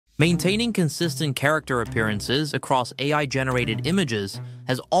Maintaining consistent character appearances across AI-generated images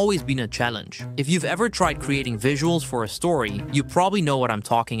has always been a challenge. If you've ever tried creating visuals for a story, you probably know what I'm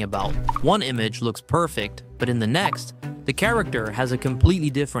talking about. One image looks perfect, but in the next, the character has a completely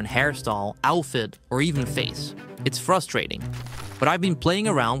different hairstyle, outfit, or even face. It's frustrating. But I've been playing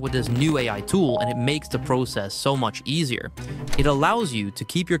around with this new AI tool and it makes the process so much easier. It allows you to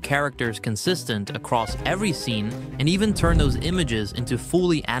keep your characters consistent across every scene and even turn those images into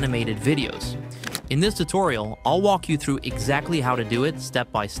fully animated videos. In this tutorial, I'll walk you through exactly how to do it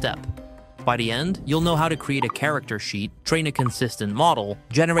step by step. By the end, you'll know how to create a character sheet, train a consistent model,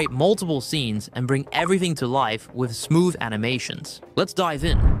 generate multiple scenes, and bring everything to life with smooth animations. Let's dive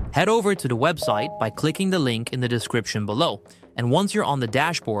in. Head over to the website by clicking the link in the description below. And once you're on the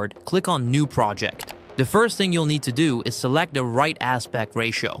dashboard, click on New Project. The first thing you'll need to do is select the right aspect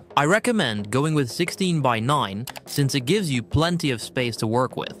ratio. I recommend going with 16:9 since it gives you plenty of space to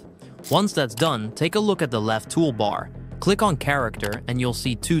work with. Once that's done, take a look at the left toolbar. Click on Character and you'll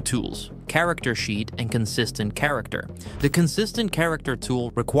see two tools, Character Sheet and Consistent Character. The Consistent Character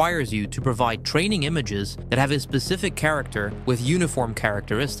tool requires you to provide training images that have a specific character with uniform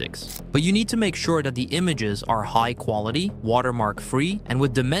characteristics. But you need to make sure that the images are high quality, watermark free, and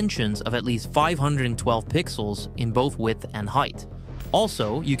with dimensions of at least 512 pixels in both width and height.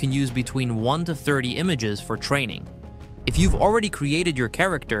 Also, you can use between 1 to 30 images for training. If you've already created your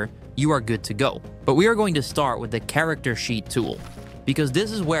character, you are good to go. But we are going to start with the Character Sheet tool, because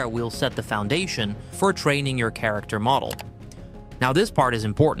this is where we'll set the foundation for training your character model. Now this part is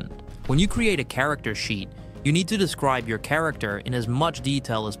important. When you create a character sheet, you need to describe your character in as much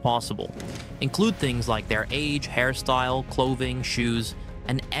detail as possible. Include things like their age, hairstyle, clothing, shoes,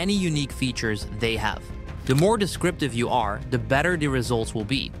 and any unique features they have. The more descriptive you are, the better the results will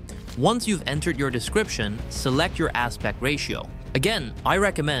be. Once you've entered your description, select your aspect ratio. Again, I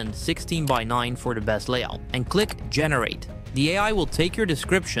recommend 16:9 for the best layout, and click Generate. The AI will take your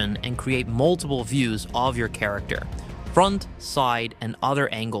description and create multiple views of your character, front, side, and other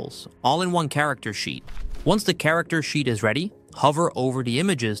angles, all in one character sheet. Once the character sheet is ready, hover over the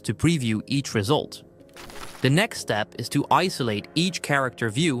images to preview each result. The next step is to isolate each character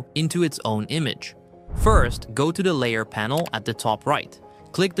view into its own image. First, go to the Layer panel at the top right.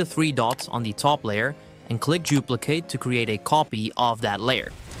 Click the three dots on the top layer and click Duplicate to create a copy of that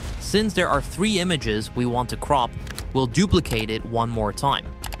layer. Since there are 3 images we want to crop, we'll duplicate it one more time.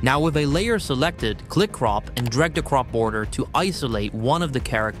 Now with a layer selected, click Crop and drag the crop border to isolate one of the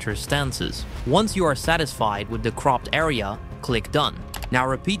character's stances. Once you are satisfied with the cropped area, click Done. Now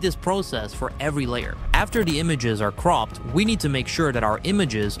repeat this process for every layer. After the images are cropped, we need to make sure that our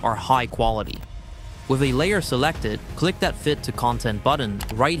images are high quality. With a layer selected, click that Fit to Content button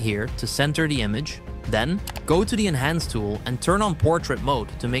right here to center the image. Then, go to the Enhance tool and turn on Portrait mode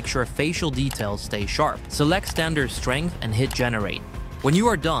to make sure facial details stay sharp. Select Standard Strength and hit Generate. When you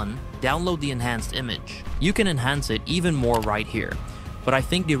are done, download the enhanced image. You can enhance it even more right here, but I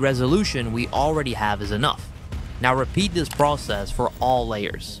think the resolution we already have is enough. Now repeat this process for all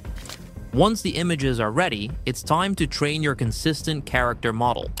layers. Once the images are ready, it's time to train your consistent character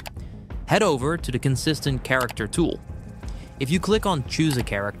model. Head over to the Consistent Character tool. If you click on Choose a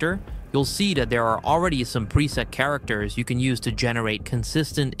Character, you'll see that there are already some preset characters you can use to generate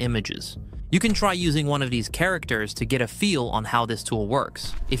consistent images. You can try using one of these characters to get a feel on how this tool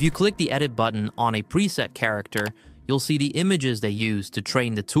works. If you click the Edit button on a preset character, you'll see the images they use to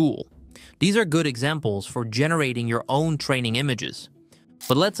train the tool. These are good examples for generating your own training images.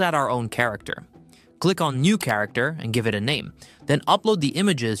 But let's add our own character. Click on New Character and give it a name. Then upload the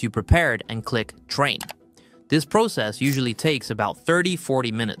images you prepared and click Train. This process usually takes about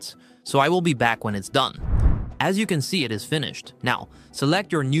 30-40 minutes, so I will be back when it's done. As you can see, it is finished. Now,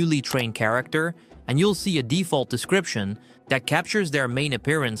 select your newly trained character and you'll see a default description that captures their main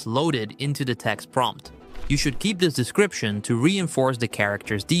appearance loaded into the text prompt. You should keep this description to reinforce the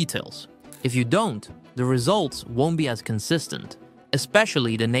character's details. If you don't, the results won't be as consistent,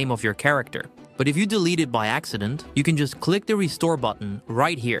 especially the name of your character. But if you delete it by accident, you can just click the Restore button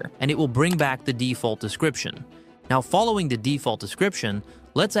right here and it will bring back the default description. Now, following the default description,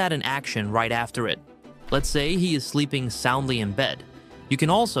 let's add an action right after it. Let's say he is sleeping soundly in bed. You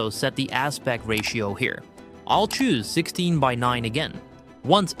can also set the aspect ratio here. I'll choose 16:9 again.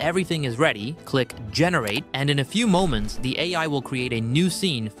 Once everything is ready, click Generate, and in a few moments, the AI will create a new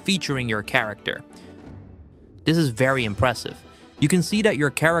scene featuring your character. This is very impressive. You can see that your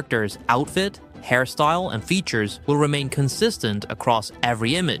character's outfit, hairstyle, and features will remain consistent across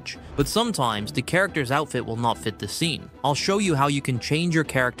every image. But sometimes the character's outfit will not fit the scene. I'll show you how you can change your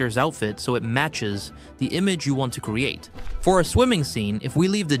character's outfit so it matches the image you want to create. For a swimming scene, if we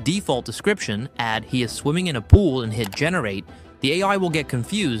leave the default description, add "he is swimming in a pool" and hit generate, the AI will get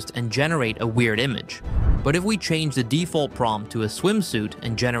confused and generate a weird image. But if we change the default prompt to a swimsuit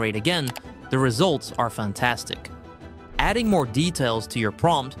and generate again, the results are fantastic. Adding more details to your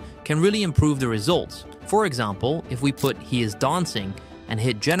prompt can really improve the results. For example, if we put "he is dancing" and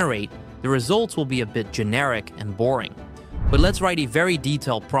hit generate, the results will be a bit generic and boring. But let's write a very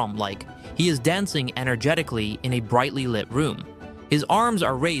detailed prompt like, "He is dancing energetically in a brightly lit room. His arms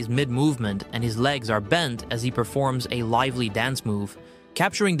are raised mid-movement and his legs are bent as he performs a lively dance move,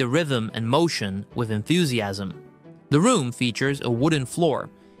 capturing the rhythm and motion with enthusiasm." The room features a wooden floor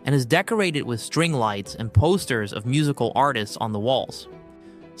and is decorated with string lights and posters of musical artists on the walls.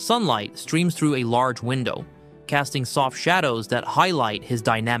 Sunlight streams through a large window, casting soft shadows that highlight his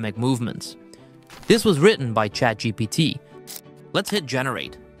dynamic movements. This was written by ChatGPT. Let's hit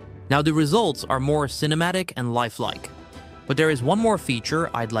generate. Now the results are more cinematic and lifelike. But there is one more feature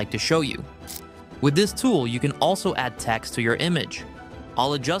I'd like to show you. With this tool, you can also add text to your image.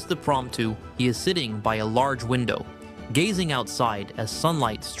 I'll adjust the prompt to "he is sitting by a large window, gazing outside as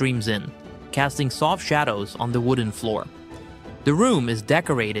sunlight streams in, casting soft shadows on the wooden floor." The room is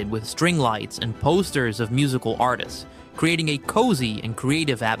decorated with string lights and posters of musical artists, creating a cozy and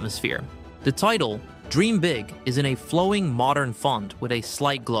creative atmosphere. The title, "Dream Big," is in a flowing modern font with a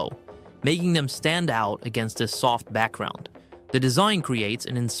slight glow, making them stand out against this soft background. The design creates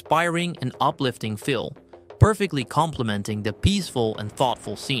an inspiring and uplifting feel, perfectly complementing the peaceful and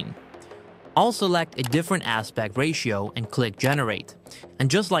thoughtful scene. I'll select a different aspect ratio and click generate. And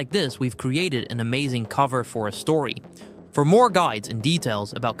just like this, we've created an amazing cover for a story. For more guides and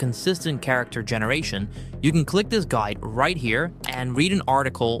details about consistent character generation, you can click this guide right here and read an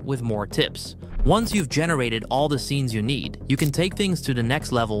article with more tips. Once you've generated all the scenes you need, you can take things to the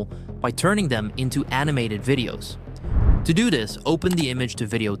next level by turning them into animated videos. To do this, open the Image to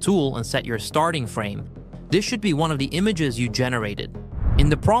Video tool and set your starting frame. This should be one of the images you generated. In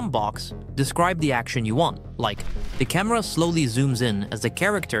the prompt box, describe the action you want, like, "The camera slowly zooms in as the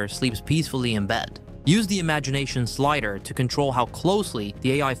character sleeps peacefully in bed." Use the imagination slider to control how closely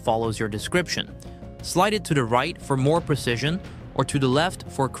the AI follows your description. Slide it to the right for more precision or to the left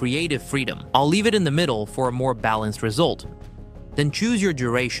for creative freedom. I'll leave it in the middle for a more balanced result. Then choose your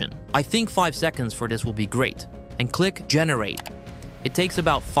duration. I think 5 seconds for this will be great. And click generate. It takes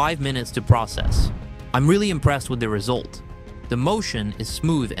about 5 minutes to process. I'm really impressed with the result. The motion is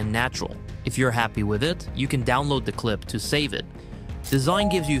smooth and natural. If you're happy with it, you can download the clip to save it. Dzine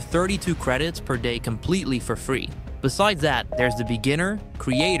gives you 32 credits per day completely for free. Besides that, there's the beginner,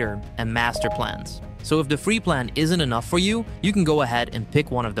 creator, and master plans. So if the free plan isn't enough for you, you can go ahead and pick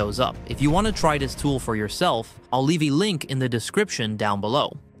one of those up. If you want to try this tool for yourself, I'll leave a link in the description down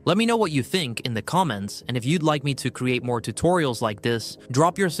below. Let me know what you think in the comments, and if you'd like me to create more tutorials like this,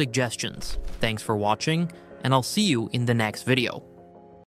 drop your suggestions. Thanks for watching, and I'll see you in the next video.